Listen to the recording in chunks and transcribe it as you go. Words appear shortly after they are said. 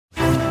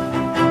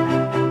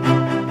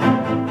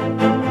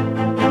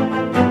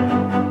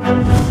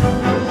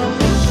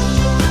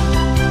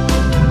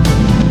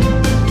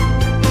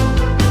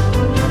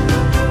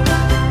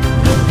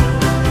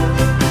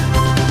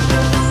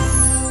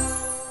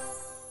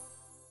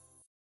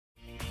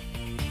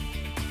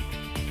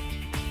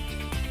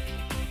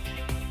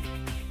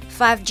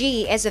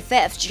5G is the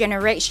fifth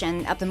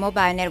generation of the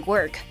mobile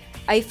network,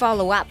 a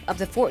follow-up of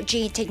the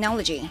 4G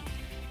technology.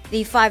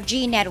 The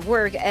 5G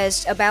network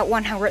is about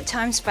 100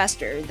 times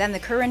faster than the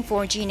current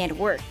 4G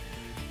network.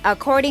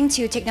 According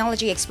to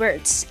technology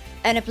experts,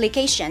 an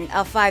application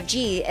of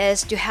 5G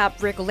is to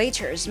help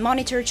regulators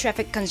monitor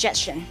traffic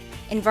congestion,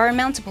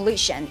 environmental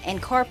pollution,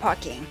 and car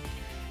parking.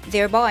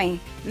 Thereby,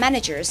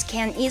 managers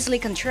can easily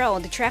control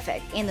the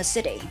traffic in the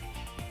city.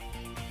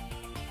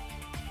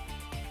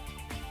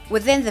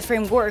 Within the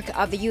framework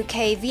of the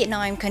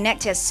UK-Vietnam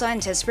Connected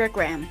Scientists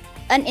Programme,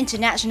 an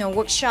international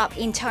workshop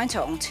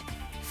entitled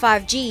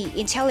 5G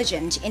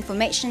Intelligent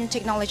Information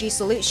Technology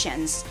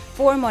Solutions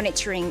for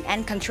Monitoring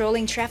and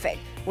Controlling Traffic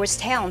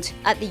was held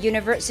at the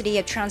University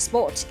of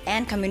Transport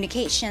and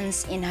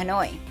Communications in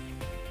Hanoi.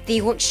 The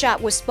workshop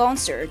was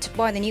sponsored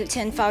by the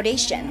Newton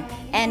Foundation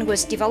and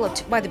was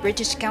developed by the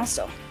British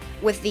Council,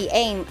 with the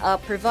aim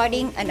of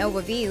providing an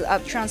overview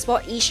of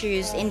transport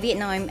issues in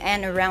Vietnam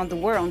and around the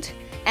world,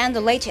 and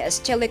the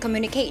latest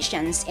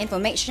telecommunications,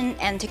 information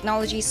and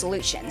technology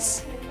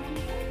solutions.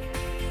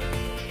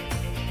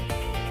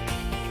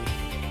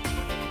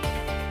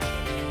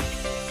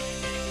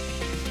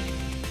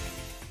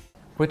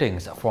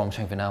 Greetings from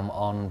Vietnam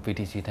on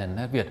VTC10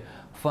 Net.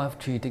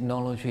 5G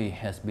technology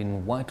has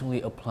been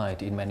widely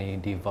applied in many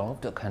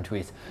developed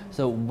countries.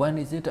 So when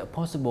is it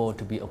possible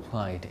to be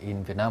applied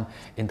in Vietnam?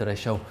 In today's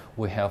show,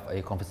 we have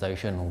a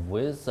conversation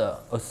with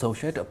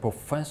Associate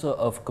Professor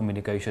of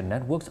Communication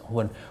Networks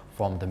Huân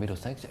from the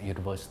Middlesex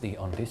University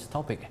on this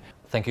topic.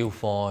 Thank you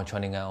for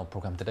joining our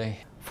program today.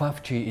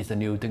 5G is a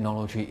new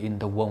technology in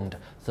the world.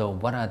 So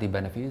what are the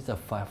benefits of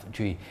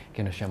 5G?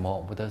 Can you share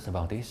more with us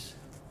about this?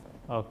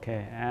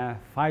 Okay,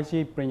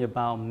 5G brings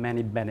about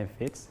many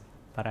benefits,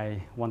 but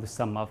I want to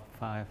sum up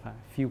a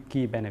few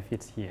key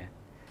benefits here.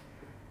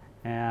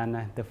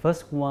 And the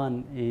first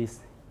one is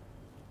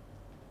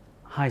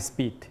high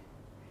speed.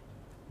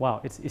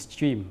 Wow, it's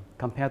extreme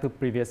compared to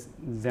previous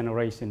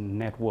generation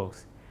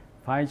networks.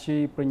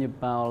 5G brings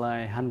about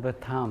like 100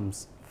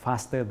 times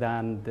faster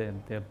than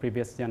the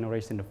previous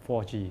generation of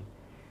 4G.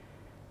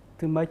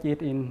 To make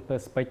it in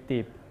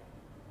perspective,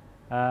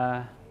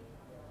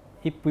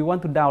 if we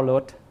want to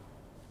download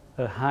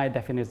a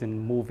high-definition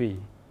movie,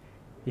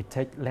 it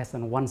takes less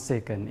than 1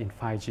 second in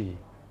 5G.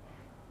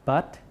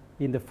 But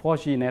in the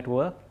 4G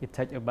network, it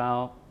takes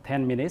about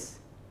 10 minutes.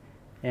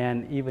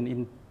 And even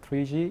in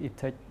 3G, it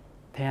takes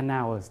 10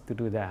 hours to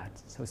do that.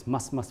 So it's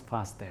much, much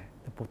faster.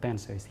 The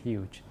potential is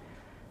huge.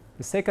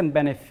 The second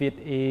benefit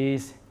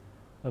is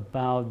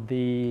about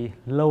the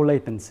low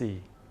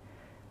latency.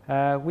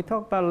 We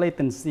talk about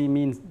latency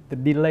means the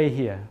delay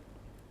here.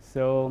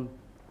 So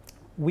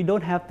we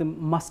don't have the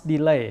much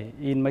delay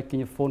in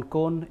making a phone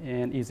call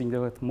and using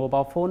the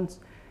mobile phones.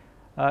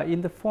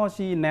 In the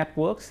 4G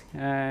networks,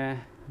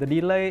 the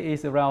delay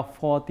is around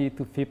 40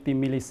 to 50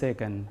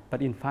 milliseconds,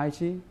 but in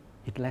 5G,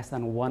 it's less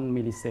than 1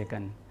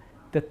 millisecond.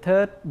 The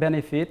third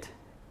benefit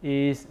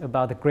is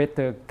about the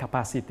greater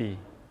capacity.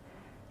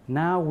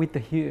 Now with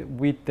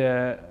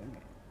the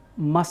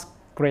much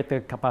greater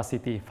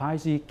capacity,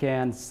 5G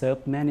can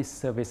serve many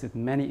services,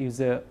 many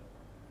users,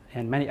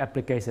 and many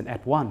applications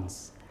at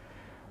once.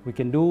 We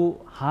can do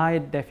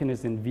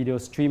high-definition video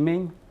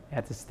streaming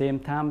at the same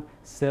time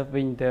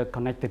serving the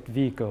connected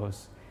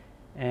vehicles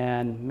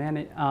and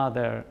many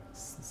other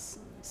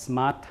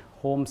smart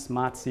home,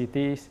 smart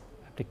cities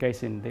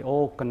applications. They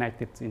all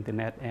connected to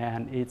internet,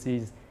 and it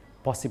is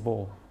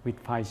possible with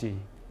 5G.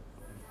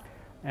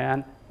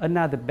 And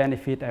another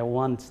benefit I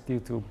want you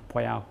to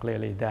point out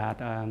clearly that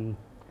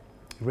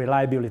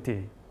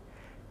reliability.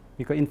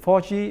 Because in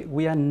 4G,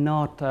 we are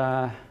not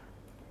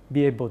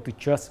be able to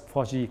trust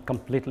 4G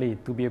completely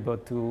to be able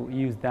to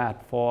use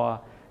that for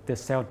the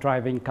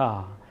self-driving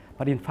car.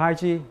 But in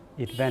 5G,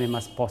 it's very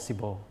much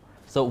possible.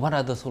 So what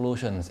are the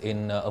solutions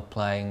in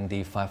applying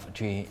the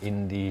 5G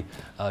in the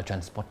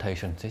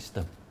transportation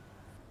system?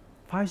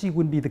 5G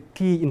would be the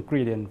key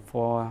ingredient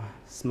for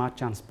smart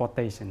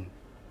transportation.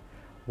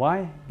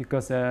 Why?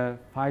 Because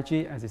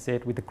 5G, as I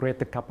said, with the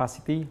greater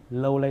capacity,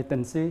 low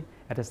latency,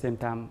 at the same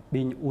time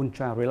being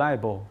ultra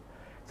reliable.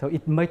 So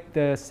it makes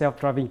the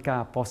self-driving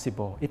car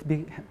possible. It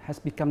has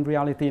become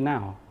reality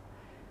now.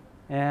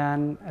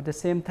 And at the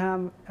same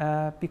time,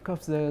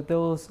 because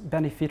those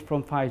benefit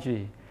from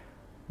 5G,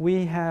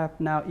 we have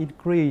now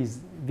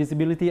increased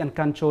visibility and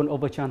control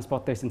over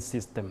transportation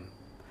system.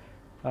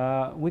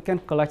 We can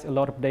collect a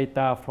lot of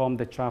data from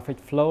the traffic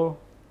flow,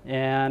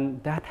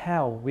 and that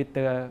helps with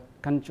the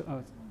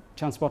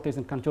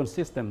transportation control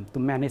system to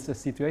manage the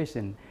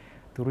situation,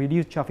 to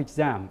reduce traffic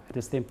jam, at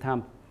the same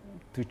time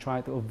to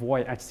try to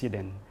avoid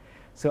accident.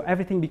 So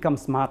everything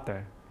becomes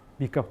smarter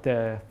because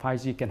the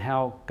 5G can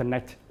help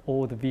connect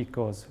all the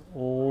vehicles,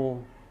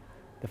 all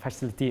the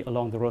facility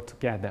along the road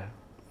together.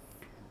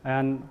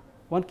 And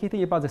one key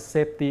thing about the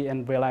safety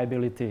and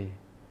reliability,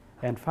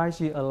 and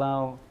 5G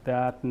allow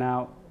that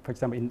now, for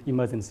example, in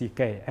emergency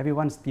case,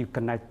 everyone's still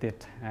connected,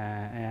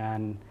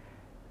 and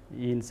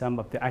in some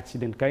of the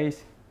accident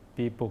case,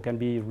 people can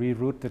be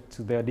rerouted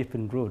to their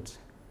different routes.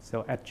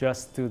 So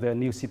adjust to the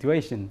new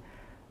situation.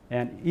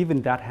 And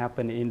even that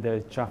happened in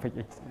the traffic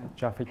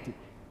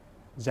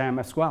jam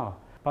as well.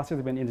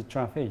 Participants in the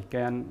traffic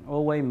can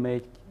always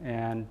make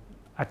and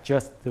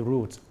adjust the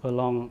routes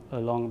along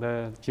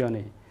the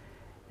journey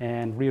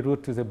and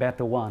reroute to the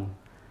better one.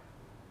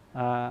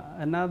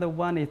 Another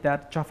one is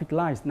that traffic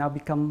lights now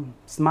become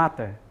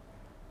smarter.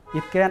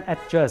 It can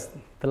adjust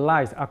the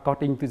lights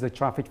according to the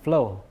traffic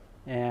flow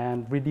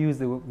and reduce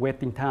the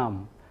waiting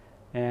time.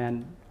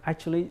 And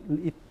actually,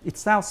 it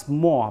sounds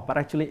small, but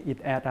actually it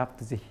adds up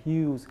to the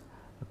huge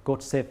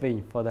cost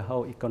saving for the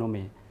whole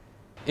economy.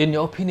 In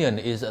your opinion,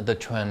 is the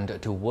trend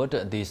toward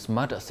the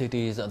smart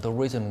cities the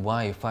reason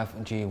why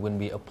 5G will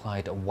be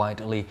applied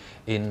widely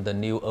in the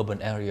new urban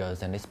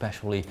areas and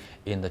especially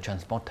in the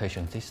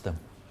transportation system?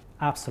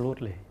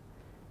 Absolutely.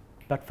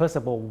 But first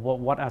of all,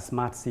 what are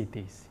smart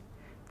cities?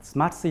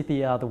 Smart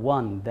cities are the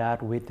ones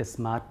that with the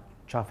smart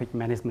traffic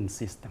management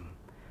system.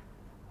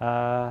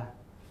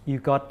 You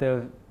got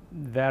the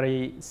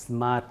very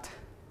smart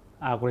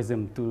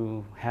algorithm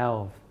to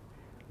help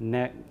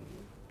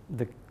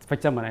for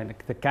example,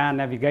 the car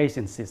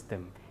navigation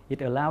system.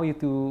 It allows you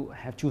to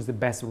choose the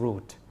best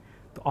route,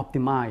 to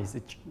optimize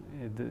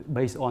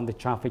based on the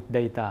traffic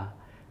data,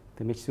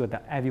 to make sure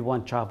that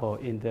everyone travels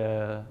in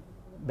the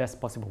best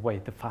possible way,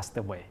 the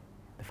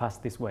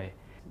fastest way.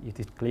 It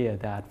is clear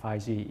that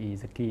 5G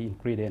is a key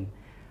ingredient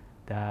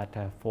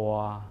that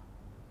for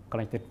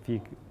connected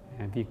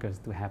vehicles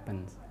to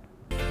happen.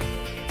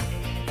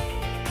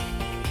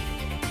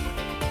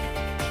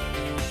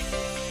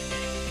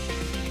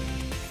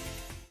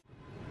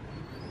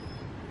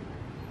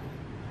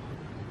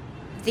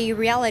 The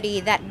reality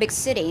that big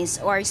cities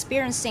are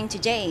experiencing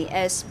today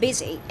is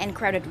busy and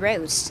crowded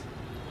roads.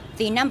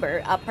 The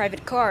number of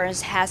private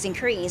cars has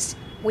increased,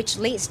 which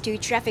leads to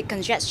traffic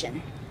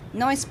congestion,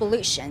 noise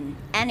pollution,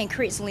 and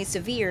increasingly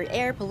severe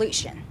air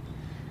pollution.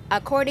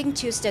 According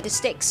to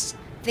statistics,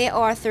 there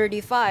are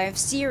 35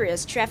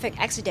 serious traffic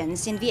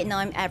accidents in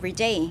Vietnam every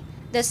day.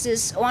 This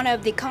is one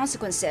of the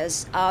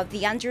consequences of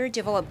the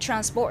underdeveloped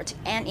transport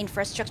and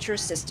infrastructure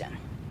system.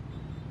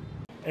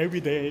 Every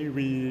day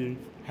we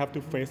have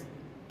to face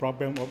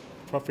problem of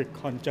traffic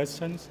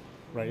congestion,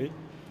 right?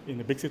 In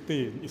the big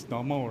city, it's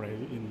normal, right?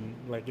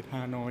 Like in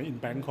Hanoi, in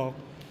Bangkok.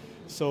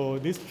 So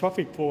this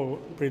traffic flow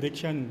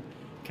prediction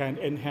can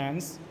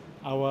enhance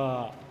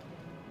our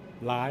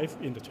life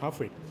in the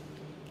traffic.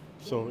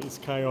 So it's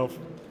kind of,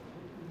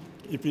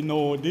 if we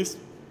know this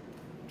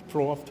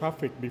flow of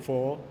traffic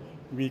before,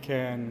 we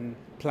can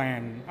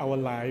plan our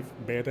life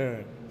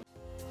better.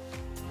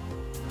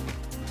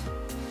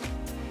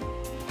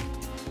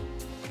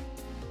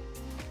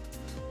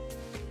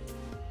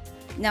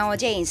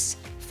 Nowadays,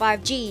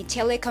 5G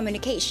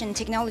telecommunication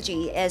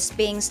technology is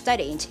being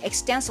studied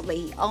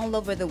extensively all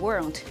over the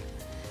world.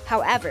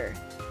 However,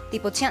 the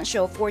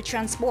potential for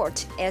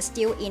transport is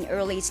still in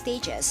early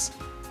stages,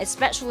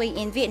 especially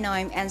in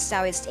Vietnam and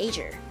Southeast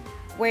Asia,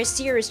 where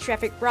serious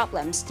traffic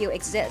problems still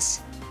exist.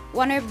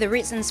 One of the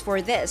reasons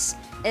for this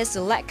is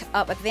the lack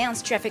of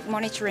advanced traffic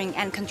monitoring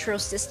and control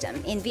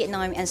system in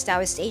Vietnam and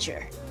Southeast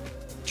Asia.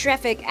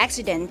 Traffic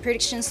accident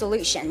prediction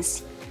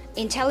solutions,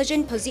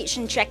 intelligent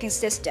position tracking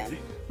system,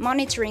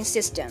 monitoring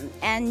system,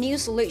 and new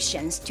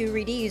solutions to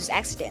reduce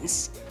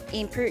accidents,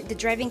 improve the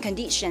driving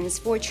conditions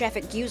for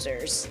traffic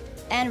users,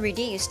 and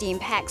reduce the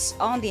impacts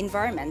on the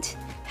environment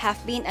have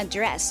been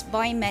addressed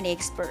by many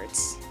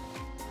experts.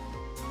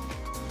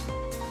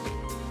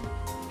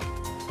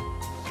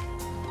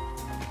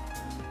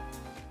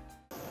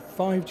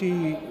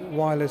 "5G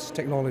wireless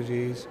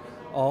technologies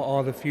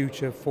are the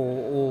future for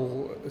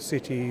all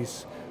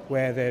cities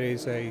where there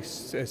is a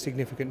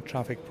significant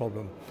traffic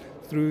problem.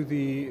 Through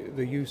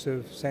the use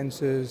of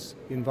sensors,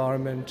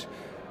 environment,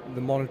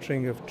 the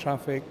monitoring of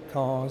traffic,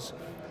 cars,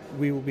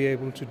 we will be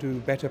able to do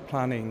better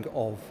planning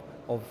of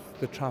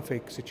the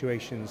traffic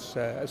situations.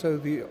 So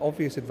the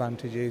obvious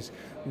advantage is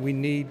we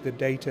need the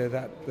data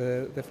that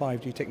the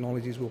 5G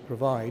technologies will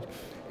provide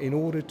in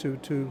order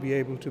to be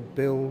able to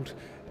build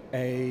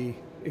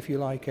if you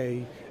like,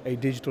 a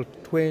digital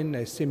twin,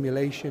 a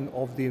simulation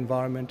of the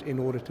environment in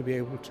order to be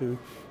able to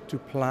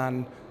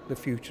plan the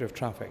future of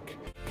traffic.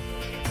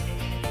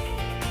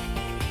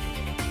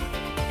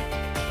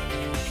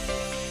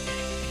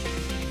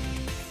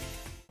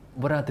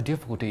 What are the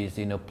difficulties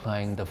in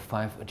applying the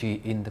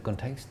 5G in the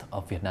context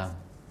of Vietnam?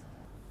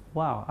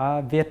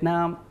 Wow,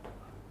 Vietnam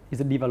is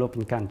a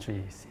developing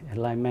country, and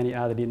like many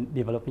other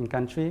developing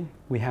countries,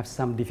 we have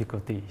some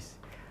difficulties.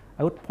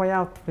 I would point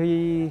out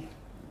three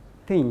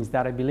things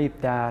that I believe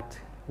that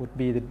would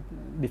be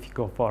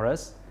difficult for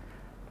us.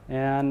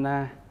 And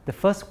the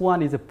first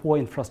one is a poor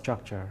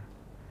infrastructure.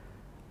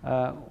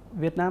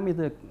 Vietnam is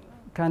a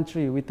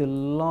country with a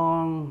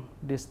long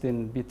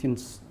distance between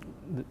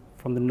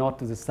from the north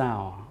to the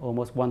south,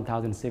 almost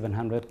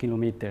 1,700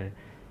 kilometers.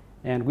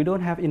 And we don't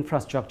have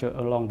infrastructure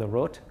along the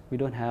road. We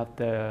don't have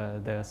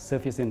the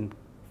sufficient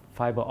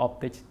fiber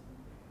optic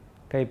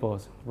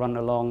cables run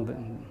along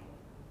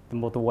the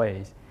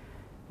motorways.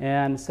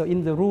 And so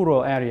in the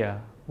rural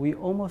area, we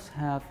almost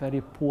have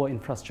very poor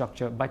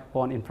infrastructure,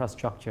 backbone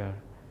infrastructure.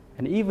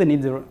 And even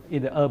in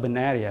the urban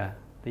area,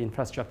 the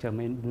infrastructure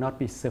may not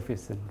be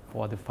sufficient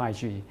for the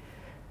 5G.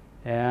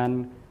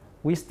 And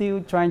we're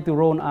still trying to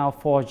roll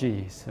out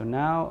 4G. So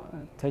now,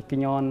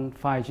 taking on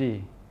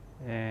 5G,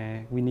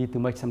 we need to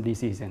make some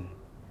decisions.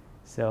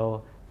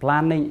 So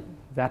planning,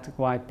 that's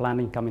why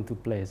planning come into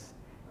place.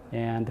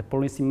 And the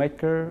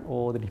policymaker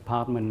or the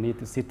department need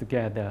to sit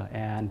together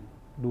and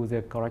do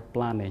the correct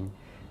planning,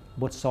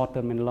 both short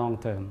term and long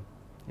term.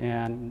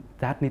 And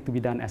that needs to be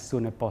done as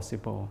soon as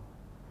possible.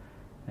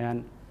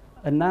 And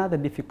another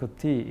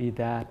difficulty is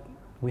that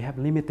we have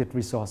limited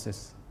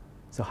resources.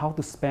 So how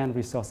to spend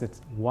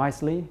resources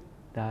wisely,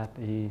 that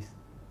is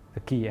the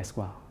key as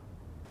well.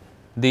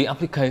 The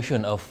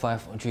application of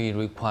 5G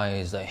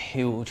requires a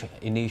huge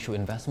initial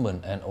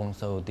investment and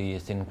also the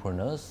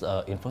synchronous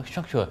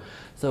infrastructure.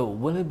 So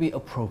will it be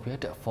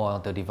appropriate for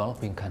the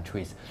developing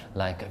countries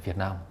like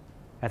Vietnam?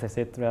 As I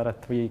said, there are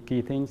three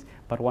key things,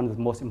 but one of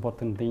the most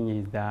important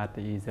things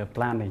is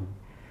planning.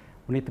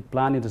 We need to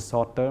plan in the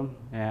short term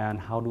and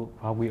how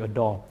we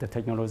adopt the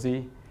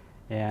technology.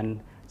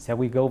 And shall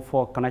we go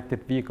for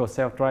connected vehicle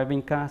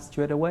self-driving cars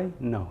straight away?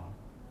 No.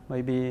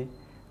 Maybe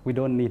we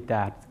don't need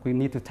that. We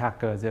need to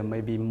tackle the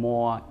maybe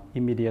more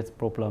immediate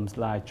problems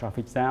like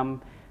traffic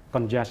jam,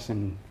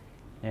 congestion,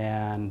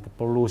 and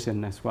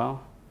pollution as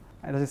well.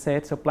 As I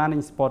said, so planning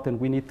is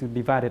important. We need to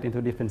divide it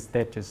into different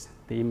stages.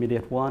 The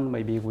immediate one,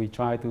 maybe we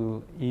try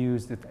to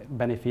use the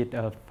benefit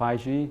of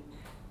 5G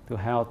to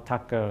help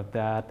tackle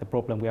the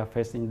problem we are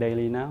facing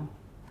daily now.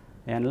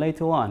 And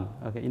later on,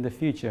 okay, in the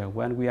future,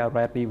 when we are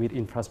ready with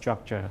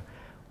infrastructure,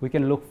 we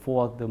can look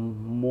for the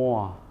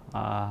more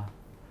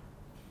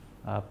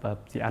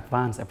the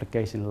advanced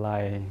application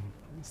like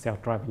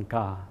self-driving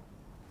car.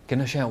 Can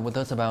you share with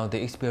us about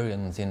the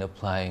experience in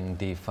applying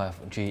the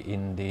 5G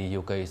in the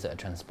UK's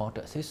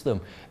transport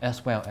system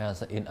as well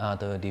as in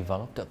other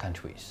developed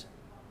countries?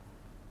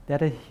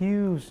 There's a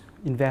huge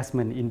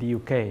investment in the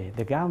UK.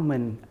 The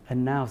government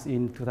announced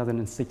in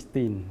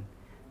 2016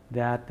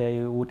 that they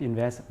would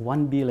invest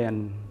 £1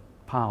 billion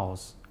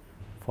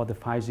for the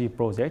 5G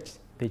projects.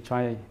 They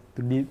try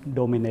to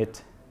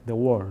dominate the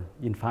world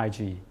in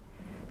 5G.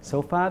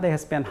 So far, they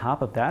have spent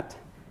half of that,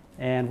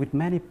 and with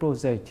many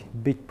projects,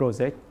 big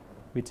projects,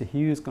 with a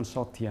huge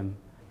consortium.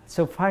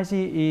 So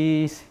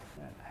 5G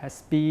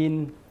has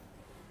been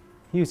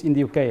huge in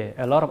the UK,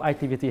 a lot of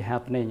activity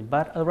happening.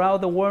 But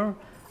around the world,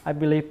 I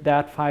believe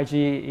that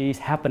 5G is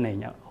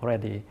happening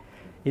already.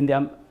 In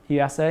the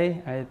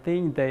USA, I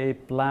think they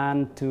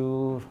plan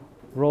to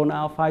roll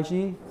out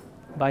 5G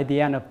by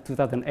the end of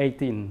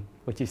 2018,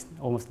 which is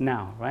almost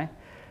now, right?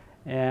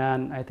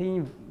 And I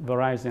think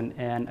Verizon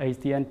and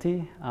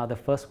AT&T are the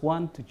first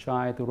one to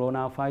try to roll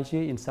out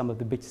 5G in some of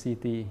the big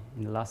cities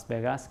in Las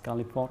Vegas,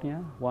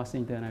 California,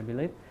 Washington, I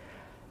believe.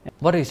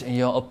 What is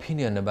your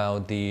opinion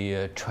about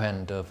the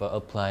trend of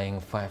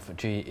applying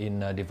 5G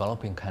in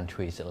developing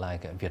countries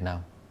like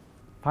Vietnam?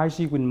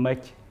 5G will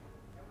make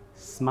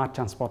smart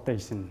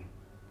transportation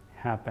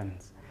happen.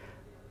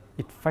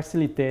 It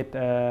facilitates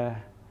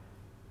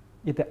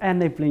it's the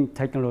enabling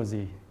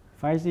technology.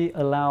 5G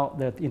allows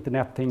the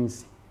Internet of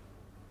Things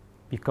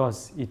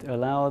because it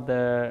allows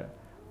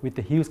with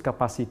the huge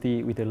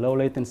capacity, with the low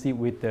latency,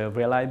 with the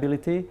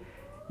reliability,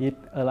 it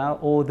allows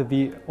all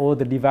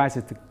the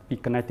devices to be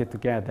connected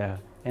together.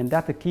 And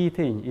that's the key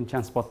thing in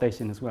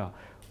transportation as well.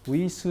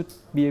 We should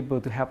be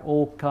able to have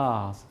all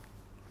cars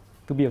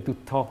to be able to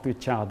talk to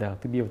each other,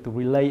 to be able to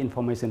relay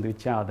information to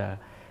each other.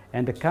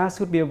 And the cars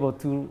should be able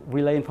to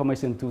relay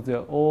information to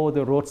all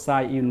the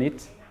roadside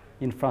units,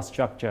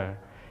 infrastructure.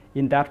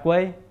 In that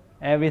way,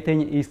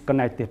 everything is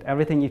connected,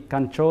 everything is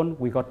controlled.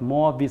 We got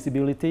more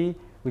visibility.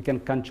 We can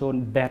control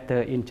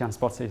better in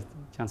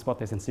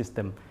transportation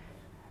system.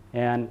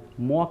 And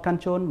more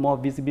control, more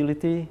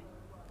visibility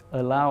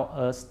allow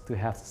us to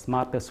have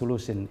smarter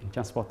solution in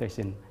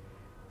transportation.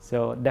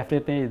 So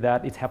definitely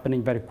that is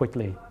happening very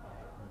quickly.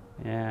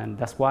 And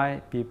that's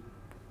why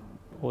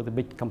all the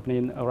big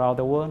companies around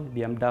the world,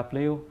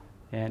 BMW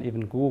and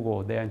even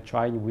Google, they are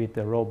trying with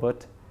the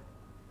robot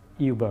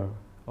Uber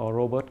or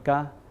robot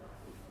car.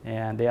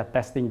 And they are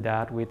testing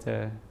that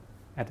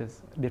at a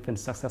different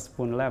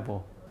successful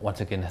level.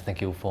 Once again,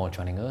 thank you for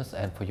joining us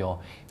and for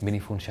your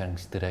meaningful sharing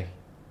today.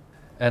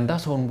 And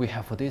that's all we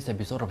have for this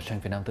episode of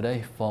Shine Vietnam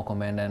today. For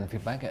comment and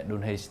feedback,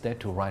 don't hesitate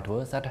to write to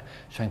us at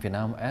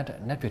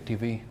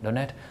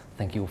shinevietnam@netvietttv.net.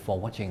 Thank you for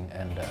watching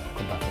and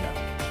goodbye for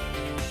now.